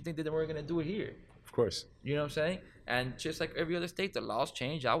state. What makes you think that they weren't gonna do it here? Of course. You know what I'm saying? And just like every other state, the laws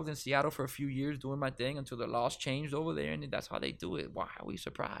changed. I was in Seattle for a few years doing my thing until the laws changed over there, and that's how they do it. Why are we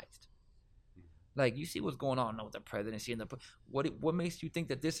surprised? Like, you see what's going on now with the presidency and what makes you think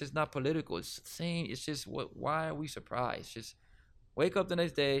that this is not political? It's the same. It's just why are we surprised? Just wake up the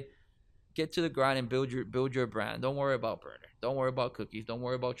next day, get to the grind, and build your brand. Don't worry about Burner. Don't worry about Cookies. Don't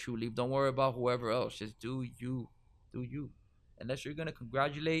worry about True Leaf. Don't worry about whoever else. Just do you. Unless you're gonna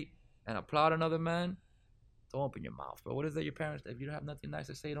congratulate and applaud another man, don't open your mouth, bro. What is that your parents? If you don't have nothing nice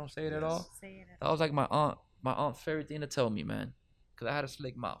to say, don't say it at all. Say it. That was like my aunt's favorite thing to tell me, man, because I had a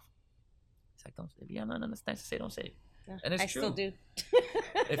slick mouth. It's like, don't, if you have nothing nice to say, don't say it. And it's I true. still do.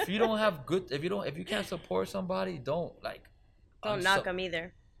 If you don't have good, if you can't support somebody, don't knock them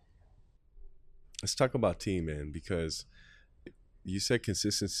either. Let's talk about team, man, because you said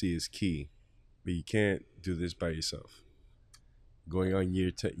consistency is key, but you can't do this by yourself. Going on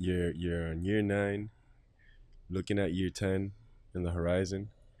you're on year 9, looking at year 10 in the horizon.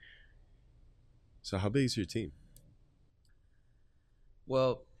 So how big is your team?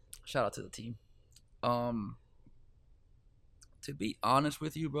 Well, shout out to the team. To be honest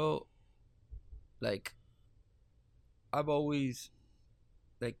with you, bro, like, I've always,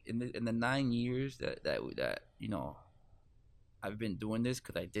 like, in the 9 years that you know I've been doing this,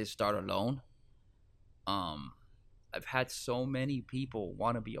 because I did start alone. I've had so many people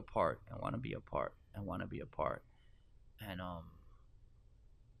want to be a part and want to be a part and want to be a part, and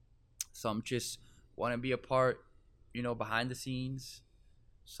some just want to be a part, you know, behind the scenes.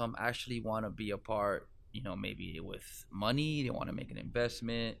 Some actually want to be a part, you know, maybe with money. They want to make an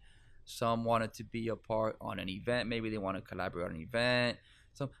investment. Some wanted to be a part on an event. Maybe they want to collaborate on an event.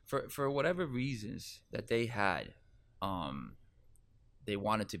 So for whatever reasons that they had, they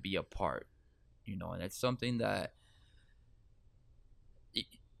wanted to be a part, you know, and it's something that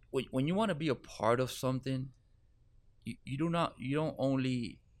when you want to be a part of something, you don't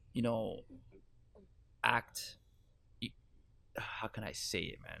only, you know, act. How can I say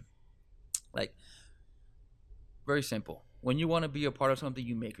it, man? Like, very simple. When you want to be a part of something,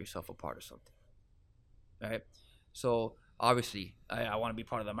 you make yourself a part of something, right? So obviously, I want to be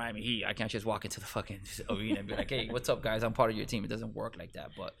part of the Miami Heat. I can't just walk into the fucking arena and be like, "Hey, what's up, guys? I'm part of your team." It doesn't work like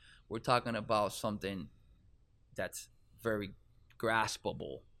that. But we're talking about something that's very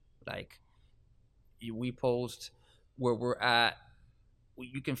graspable. Like, we post where we're at.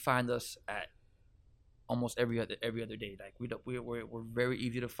 You can find us at almost every other day. Like, we're very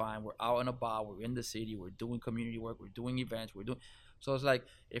easy to find. We're out and about. We're in the city. We're doing community work. We're doing events. So it's like,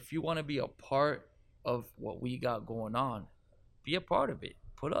 if you want to be a part of what we got going on, be a part of it.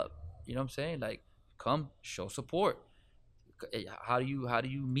 Put up. You know what I'm saying? Like, come show support. How do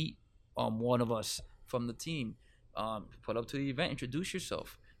you meet one of us from the team? Put up to the event. Introduce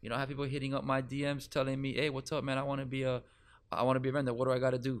yourself. You know, I have people hitting up my DMs telling me, "Hey, what's up, man? I want to be a vendor. What do I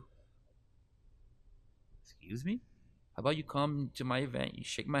got to do?" Excuse me? How about you come to my event, you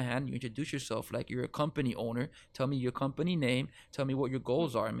shake my hand, you introduce yourself like you're a company owner, tell me your company name, tell me what your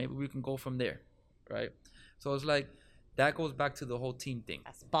goals are, and maybe we can go from there, right? So it's like, that goes back to the whole team thing.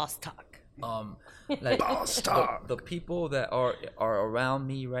 That's boss talk. Like, Boss talk. the people that are around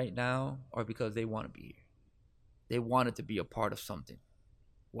me right now are because they want to be here. They wanted to be a part of something.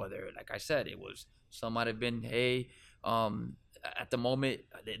 Whether, like I said, it was, some might have been, hey, at the moment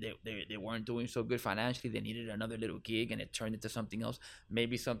they weren't doing so good financially, they needed another little gig and it turned into something else.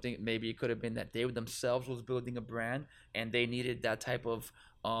 Maybe it could have been that they themselves was building a brand and they needed that type of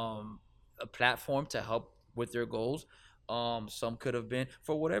a platform to help with their goals. Some could have been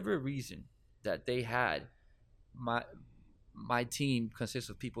for whatever reason that they had. my team consists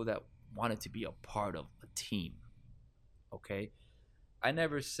of people that wanted to be a part of a team. Okay, I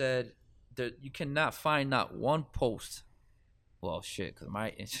never said that you cannot find not one post. Well, shit,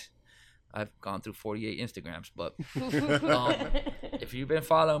 because I've gone through 48 Instagrams, but um, if you've been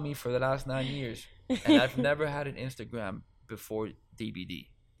following me for the last 9 years, and I've never had an Instagram before DBD.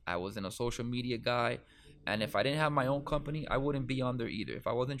 I wasn't a social media guy, and if I didn't have my own company, I wouldn't be on there either. If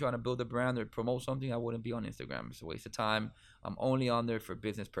I wasn't trying to build a brand or promote something, I wouldn't be on Instagram. It's a waste of time. I'm only on there for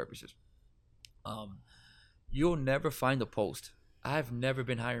business purposes. Um, you'll never find a post. I've never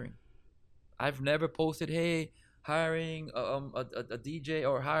been hiring. I've never posted, hey, hiring a DJ,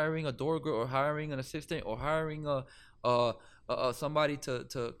 or hiring a door girl, or hiring an assistant, or hiring a, somebody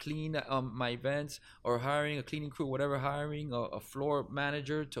to clean my events, or hiring a cleaning crew, whatever, hiring a floor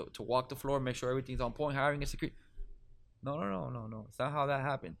manager to walk the floor, make sure everything's on point, hiring a security. No, no, no, no, no. It's not how that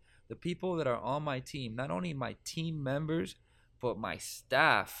happened. The people that are on my team, not only my team members, but my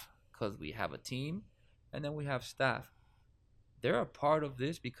staff, because we have a team and then we have staff. They're a part of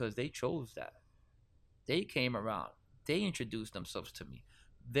this because they chose that. They came around. They introduced themselves to me.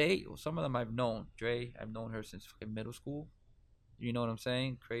 Some of them I've known. Dre, I've known her since fucking middle school. You know what I'm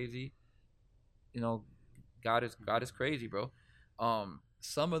saying? Crazy. You know, God is crazy, bro.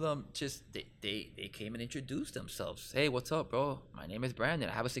 Some of them just they came and introduced themselves. Hey, what's up, bro? My name is Brandon.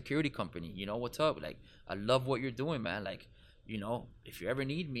 I have a security company. You know, what's up? Like, I love what you're doing, man. Like, you know, if you ever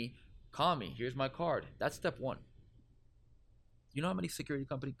need me, call me. Here's my card. That's step one. You know how many security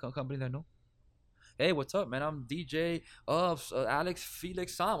companies I know? Hey, what's up, man? I'm DJ of Alex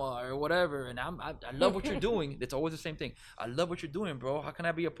Felix Sama or whatever, and I love what you're doing. It's always the same thing. I love what you're doing, bro. How can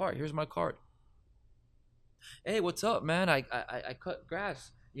I be a part? Here's my card. Hey, what's up, man? I cut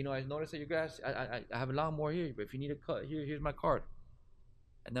grass. You know, I noticed that your grass. I have a lawnmower here, but if you need a cut, here's my card.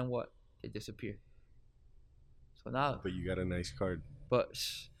 And then what? They disappear. So now, But you got a nice card. but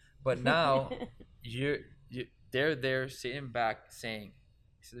but now they're there sitting back saying,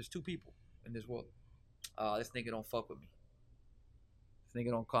 so there's two people in this world. This nigga don't fuck with me. This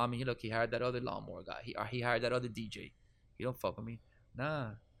nigga don't call me. Look, he hired that other lawnmower guy. He hired that other DJ. He don't fuck with me.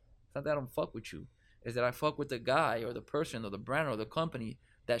 Nah, it's not that I don't fuck with you. It's that I fuck with the guy or the person or the brand or the company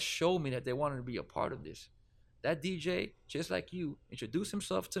that showed me that they wanted to be a part of this. That DJ, just like you, introduced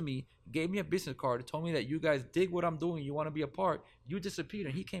himself to me, gave me a business card, told me that you guys dig what I'm doing, you want to be a part. You disappeared,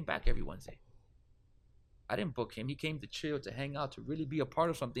 and he came back every Wednesday. I didn't book him. He came to chill, to hang out, to really be a part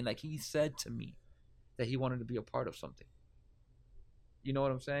of something, like he said to me that he wanted to be a part of something. You know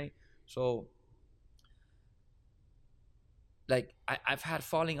what I'm saying? So, like, I've had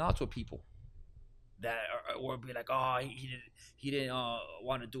falling outs with people that or be like, oh, he didn't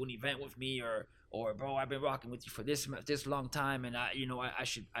want to do an event with me, or bro, I've been rocking with you for this long time, and I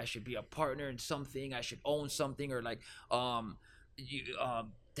should be a partner in something. I should own something, or like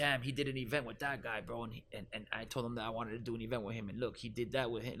damn, he did an event with that guy, bro, and I told him that I wanted to do an event with him, and look, he did that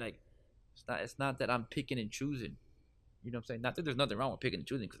with him. Like, it's not that I'm picking and choosing. You know what I'm saying? Not that there's nothing wrong with picking and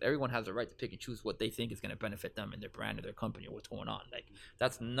choosing, because everyone has the right to pick and choose what they think is going to benefit them and their brand or their company or what's going on. Like,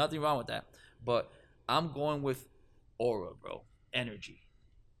 that's nothing wrong with that. But I'm going with aura, bro. Energy.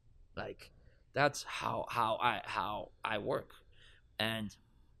 Like, that's how I work. And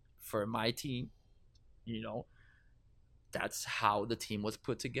for my team, you know, that's how the team was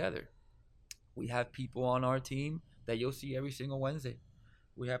put together. We have people on our team that you'll see every single Wednesday.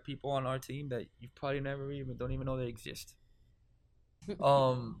 We have people on our team that you probably don't even know they exist.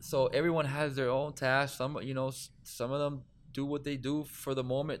 So everyone has their own tasks. Some of them do what they do for the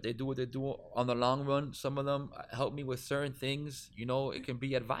moment. They do what they do on the long run. Some of them help me with certain things. You know, it can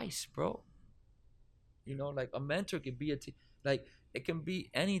be advice, bro. You know, like a mentor can be like it can be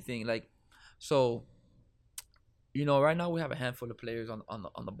anything. Like, so, you know, right now we have a handful of players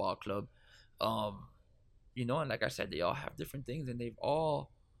on the ball club. You know, and like I said, they all have different things, and they've all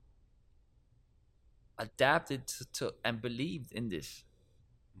adapted to and believed in this,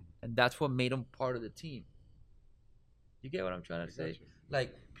 and that's what made them part of the team. You get what I'm trying to say?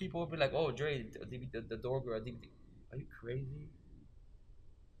 Like, people will be like, "Oh, Dre, the door girl, are you crazy?"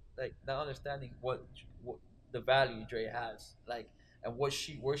 Like, not understanding what the value Dre has, like, and where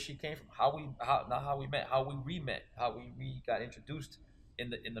she came from, not how we met, how we re-met, how we got introduced in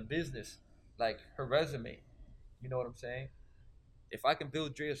the business, like her resume. You know what I'm saying? If I can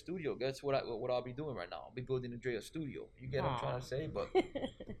build Dre a studio, guess what I'll be doing right now? I'll be building a Dre a studio. You get what I'm trying to say? But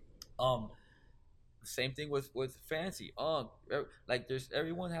same thing with Fancy. Like,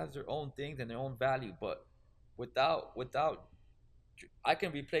 everyone has their own things and their own value, but without I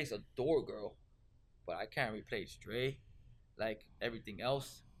can replace a door girl, but I can't replace Dre. Like, everything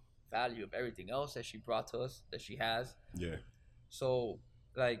else, value of everything else that she brought to us, that she has. Yeah. So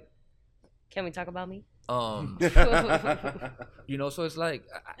like, Can we talk about me? you know, so it's like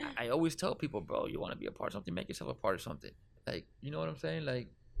I always tell people, bro, you want to be a part of something, make yourself a part of something. Like, you know what I'm saying? Like,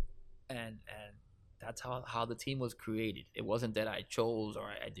 and that's how the team was created. It wasn't that I chose or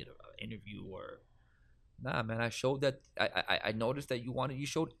I did an interview or nah, man. I showed that I noticed that you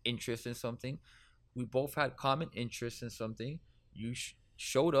showed interest in something. We both had common interests in something. You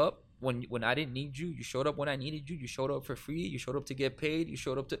showed up when I didn't need you. You showed up when I needed you. You showed up for free. You showed up to get paid. You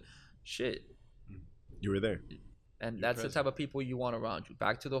showed up to shit. You were there. And You're that's present. the type of people you want around you.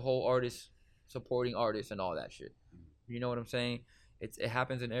 Back to the whole artist, supporting artists and all that shit. You know what I'm saying? It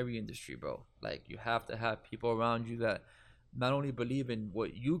happens in every industry, bro. Like, you have to have people around you that not only believe in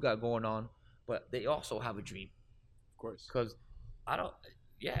what you got going on, but they also have a dream. Of course. Because I don't,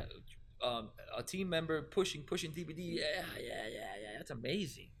 yeah, a team member pushing DVD, yeah, that's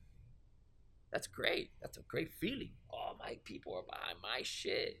amazing. That's great. That's a great feeling. Oh, my people are behind my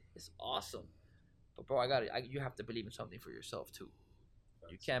shit. It's awesome. But bro, you have to believe in something for yourself too.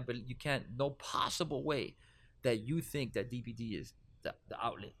 You can't, no possible way that you think that DVD is the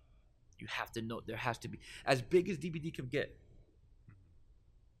outlet. You have to know there has to be, as big as DVD can get.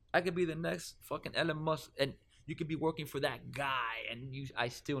 I could be the next fucking Elon Musk, and you could be working for that guy, and I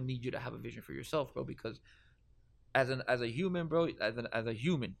still need you to have a vision for yourself, bro. Because as a human, bro, as a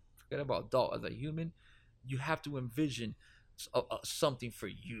human, forget about adult. As a human, you have to envision something for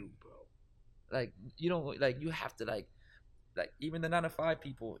you, bro. Like, you know, like, you have to like even the 9 to 5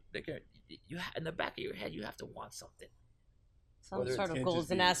 people, in the back of your head, you have to want something. Some sort of goals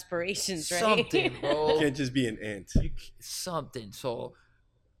and aspirations, right? Something, bro. You can't just be an ant. Something. So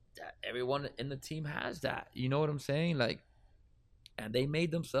that everyone in the team has that. You know what I'm saying? Like, and they made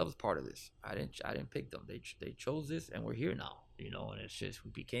themselves part of this. I didn't pick them. They chose this, and we're here now. You know, and it's just,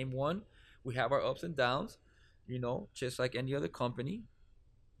 we became one. We have our ups and downs. You know, just like any other company.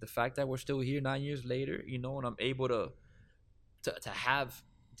 The fact that we're still here 9 years later, you know, and I'm able to have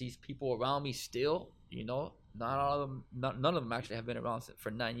these people around me still, you know, not all of them, none of them actually have been around for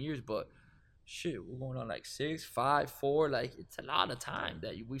 9 years, but shit, we're going on like 6, 5, 4, like, it's a lot of time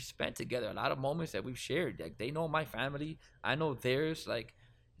that we've spent together, a lot of moments that we've shared. Like, they know my family, I know theirs. Like,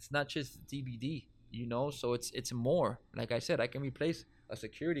 it's not just DVD, you know, so it's more. Like I said, I can replace a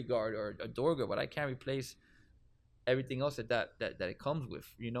security guard or a door guard, but I can't replace everything else that it comes with,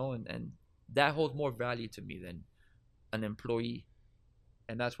 you know, and that holds more value to me than an employee.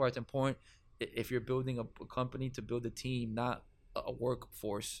 And that's why it's important, if you're building a company, to build a team, not a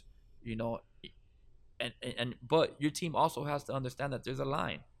workforce, you know. And but your team also has to understand that there's a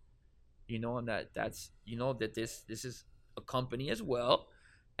line, you know, and that's, you know, that this is a company as well,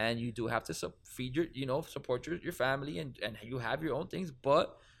 and you do have to feed your, you know, support your family, and you have your own things,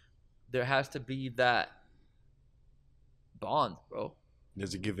 but there has to be that bond, bro.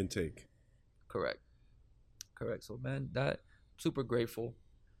 There's a give and take. Correct. So, man, that super grateful,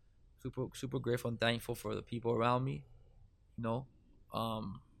 super grateful and thankful for the people around me, you know.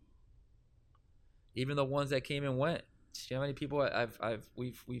 Even the ones that came and went. See how many people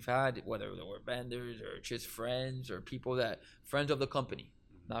we've had, whether they were vendors or just friends, or friends of the company,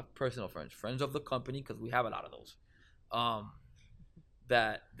 not personal friends of the company, because we have a lot of those.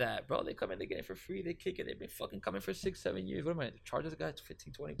 That bro, they come in, they get it for free, they kick it. They've been fucking coming for 6-7 years. What am I charge this guy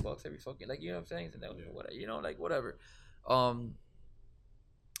 $15-$20 every fucking, like, you know what I'm saying? And whatever, you know, like, whatever.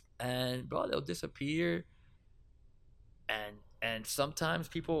 And bro, they'll disappear. And sometimes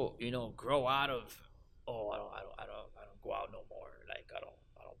people, you know, grow out of, oh, I don't go out no more. Like, I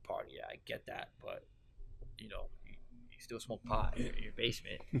don't party. I get that, but you know, you still smoke pot in your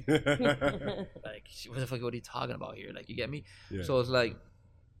basement. Like, what the fuck? What are you talking about here? Like, you get me? Yeah. So it's like,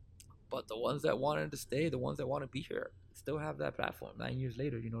 but the ones that wanted to stay, the ones that want to be here, still have that platform 9 years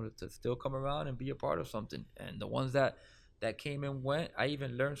later, you know, to still come around and be a part of something. And the ones that came and went, I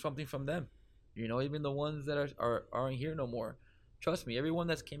even learned something from them. You know, even the ones that aren't here no more. Trust me, everyone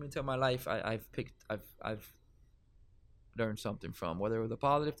that's came into my life, I've learned something from, whether it was a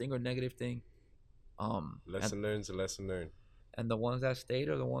positive thing or negative thing. Lesson learned's a lesson learned. And the ones that stayed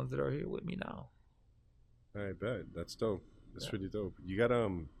are the ones that are here with me now. I bet. That's dope. That's really dope. You got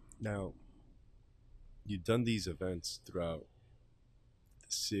now, you've done these events throughout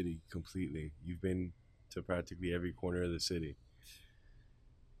the city completely. You've been to practically every corner of the city.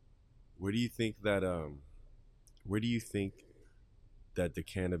 Where do you think that the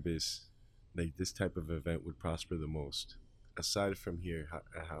cannabis, like this type of event, would prosper the most, aside from here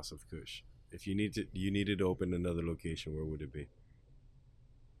at House of Kush? If you needed to open another location, where would it be?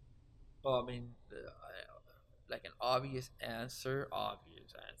 Well, I mean, like an obvious answer, obvious.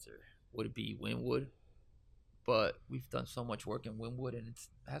 honest answer would be Wynwood, but we've done so much work in Wynwood, and it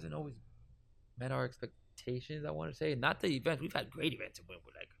hasn't always met our expectations. I want to say, not the events. We've had great events in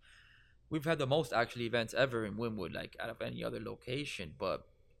Wynwood. Like we've had the most actually events ever in Wynwood, like out of any other location. But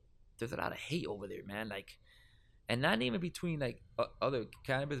there's a lot of hate over there, man. Like, and not even between like other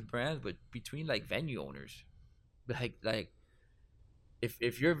cannabis brands, but between like venue owners. Like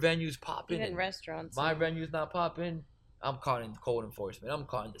if your venue's popping Even and restaurants. my venue's not popping, I'm calling code enforcement. I'm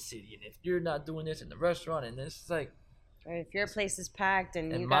calling the city. And if you're not doing this in the restaurant, and this is like, Or if your place is packed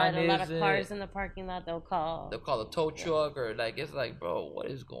and And you got a mine lot of isn't. cars in the parking lot, they'll call. they'll call a tow truck, or like, it's like, bro, what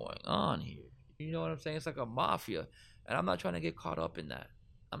is going on here? You know what I'm saying? It's like a mafia, and I'm not trying to get caught up in that.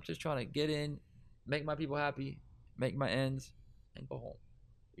 I'm just trying to get in, make my people happy, make my ends, and go home.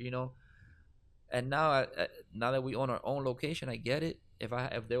 You know. And now, now that we own our own location, I get it. If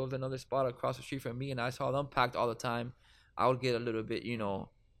there was another spot across the street from me and I saw them packed all the time, I would get a little bit,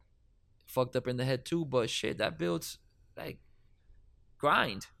 fucked up in the head too. But shit, that builds like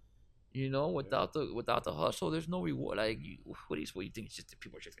grind. Without the hustle, there's no reward. Like, what do you think? It's just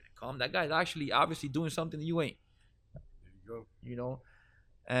people are just gonna come? That guy's actually obviously doing something that you ain't. There you go.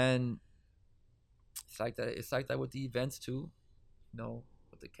 And it's like that. It's like that with the events too.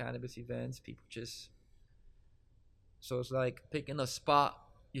 With the cannabis events, people just. So it's like picking a spot.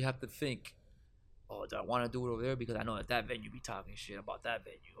 You have to think, oh, do I want to do it over there because I know that venue be talking shit about that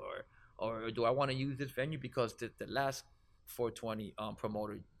venue, or do I want to use this venue because the last 420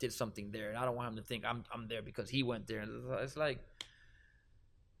 promoter did something there, and I don't want him to think I'm there because he went there. It's like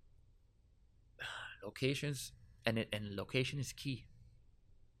locations, and location is key.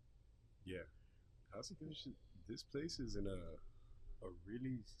 Yeah, this place is in a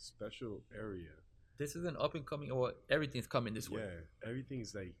really special area. This is an up and coming. Or everything's coming this way. Yeah,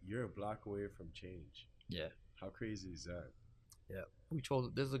 everything's like you're a block away from change. Yeah. How crazy is that? Yeah, we chose.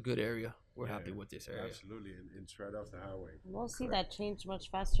 This is a good area. We're Yeah, happy with this area. Absolutely, and it's right off the highway. We'll see that change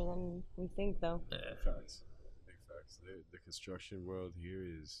much faster than we think, though. Yeah. Big facts. The construction world here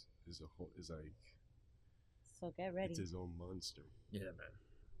is like So get ready. it's his own monster. Yeah, man.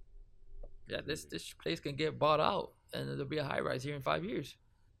 Yeah, this place can get bought out, and there'll be a high rise here in 5 years.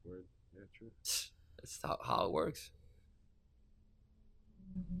 Word. Yeah, true. That's how it works.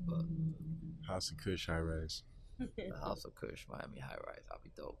 But House of Kush high rise. the House of Kush, Miami high rise, I'll be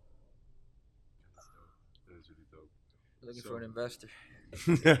dope. That is really dope. Looking So- for an investor.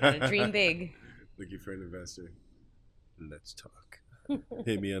 Dream big. Looking for an investor. Let's talk.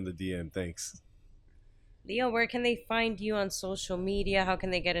 Hit me on the DM. Thanks. Leo, where can they find you on social media? How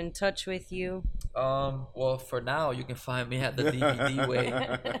can they get in touch with you? Well, for now, you can find me at the DBD way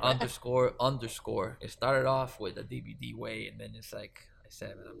 __. It started off with the DBD way, and then it's like I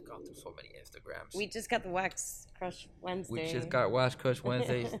said, man, I've gone through so many Instagrams. We just got the Wax Crush Wednesday. We just got Wax Crush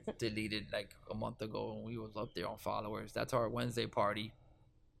Wednesdays deleted like a month ago, and we was up there on followers. That's our Wednesday party,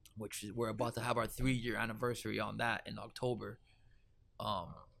 we're about to have our 3-year anniversary on that in October,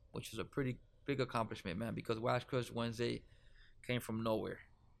 which is a pretty big accomplishment, man, because Wax Crush Wednesday came from nowhere.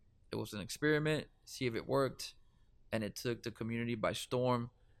 It was an experiment, see if it worked, and it took the community by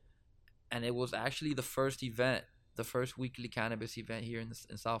storm. And it was actually the first weekly cannabis event here in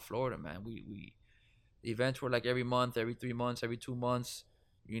South Florida, man. The events were like every month, every 3 months, every 2 months,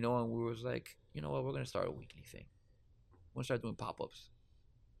 and we was like, you know what, we're gonna start a weekly thing. We're gonna start doing pop-ups.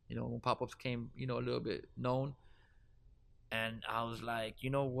 When pop-ups came, a little bit known, and I was like,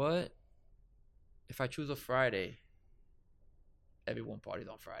 you know what? If I choose a Friday, everyone parties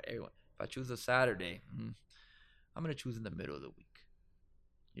on Friday. Everyone. If I choose a Saturday, I'm gonna choose in the middle of the week.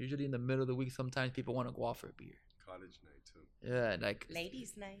 Usually in the middle of the week, sometimes people want to go out for a beer. College night too. Yeah, like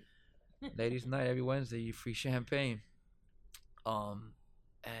Ladies' night. ladies' night every Wednesday, you free champagne.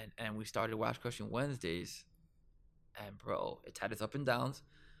 And we started Wax Crushing Wednesdays, and bro, it's had its up and downs,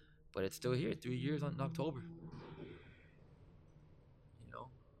 but it's still here. 3 years in October.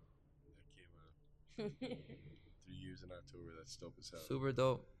 That came out 3 years in October. That's dope as hell. Super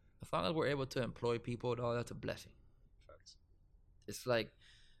dope. As long as we're able to employ people, though, that's a blessing. Facts. It's like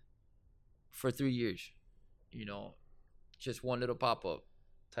for 3 years, just one little pop up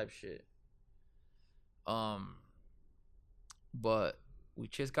type shit. But we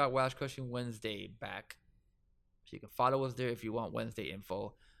just got Wax Crushing Wednesday back, so you can follow us there if you want Wednesday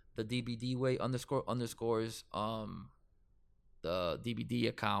info. The DBD way __, the DBD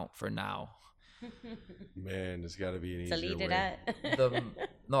account for now. Man, there's got to be an easier Delete way. it at.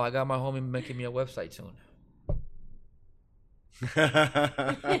 No, I got my homie making me a website soon.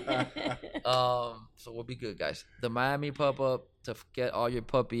 So we'll be good, guys. The Miami pop-up to get all your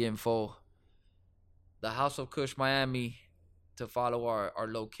puppy info. The House of Kush Miami to follow our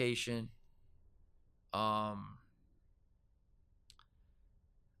location. Yeah,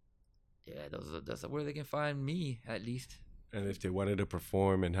 that's where they can find me, at least. And if they wanted to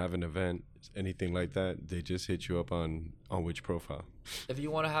perform and have an event, anything like that, they just hit you up on which profile? If you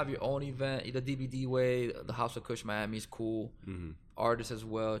want to have your own event, the DBD way, the House of Kush Miami is cool. Artists as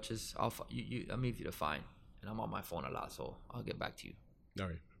well. Just I'm easy to find, and I'm on my phone a lot, so I'll get back to you. All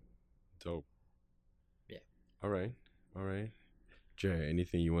right, dope. Yeah. All right. Jay,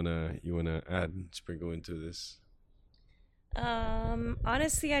 anything you wanna add, sprinkle into this?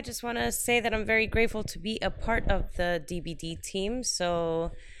 Honestly, I just want to say that I'm very grateful to be a part of the DBD team.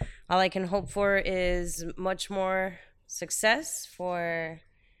 So, all I can hope for is much more success for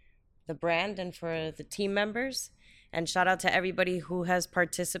the brand and for the team members. And shout out to everybody who has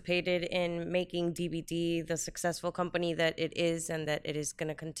participated in making DBD the successful company that it is and that it is going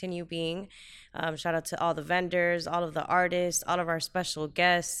to continue being. Shout out to all the vendors, all of the artists, all of our special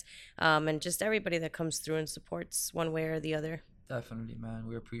guests, and just everybody that comes through and supports one way or the other. Definitely, man.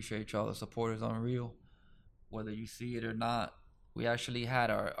 We appreciate y'all. The support is unreal. Whether you see it or not, we actually had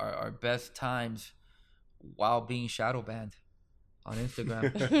our best times while being shadow banned on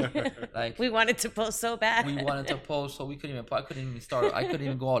Instagram. Like, we wanted to post so bad. We wanted to post, so we couldn't even. I couldn't even start. I couldn't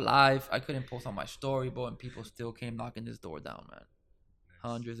even go out live. I couldn't post on my story, bro. And people still came knocking this door down, man.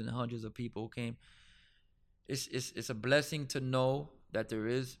 Hundreds and hundreds of people came. It's a blessing to know that there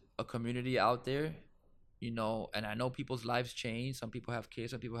is a community out there, you know. And I know people's lives change. Some people have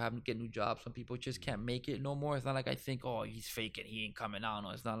kids. Some people have to get new jobs. Some people just can't make it no more. It's not like I think, oh, he's faking. He ain't coming out. No,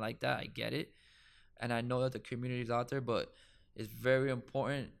 it's not like that. I get it, and I know that the community is out there, but it's very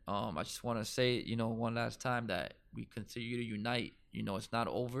important. I just want to say, you know, one last time that we continue to unite. You know, it's not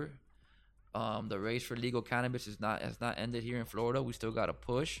over. The race for legal cannabis has not ended here in Florida. We still got to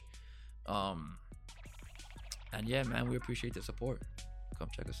push. And yeah, man, we appreciate the support. Come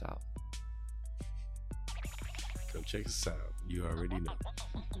check us out. Come check us out. You already know.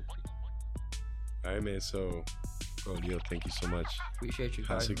 All right, man. So, Leo, thank you so much. Appreciate you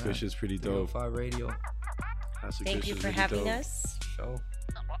guys, House of Kush is pretty dope. 305 Radio. Thank you for having us. Show.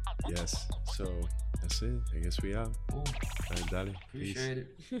 Yes. So that's it. I guess we out. Boom. All right, Dali. Appreciate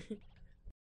it.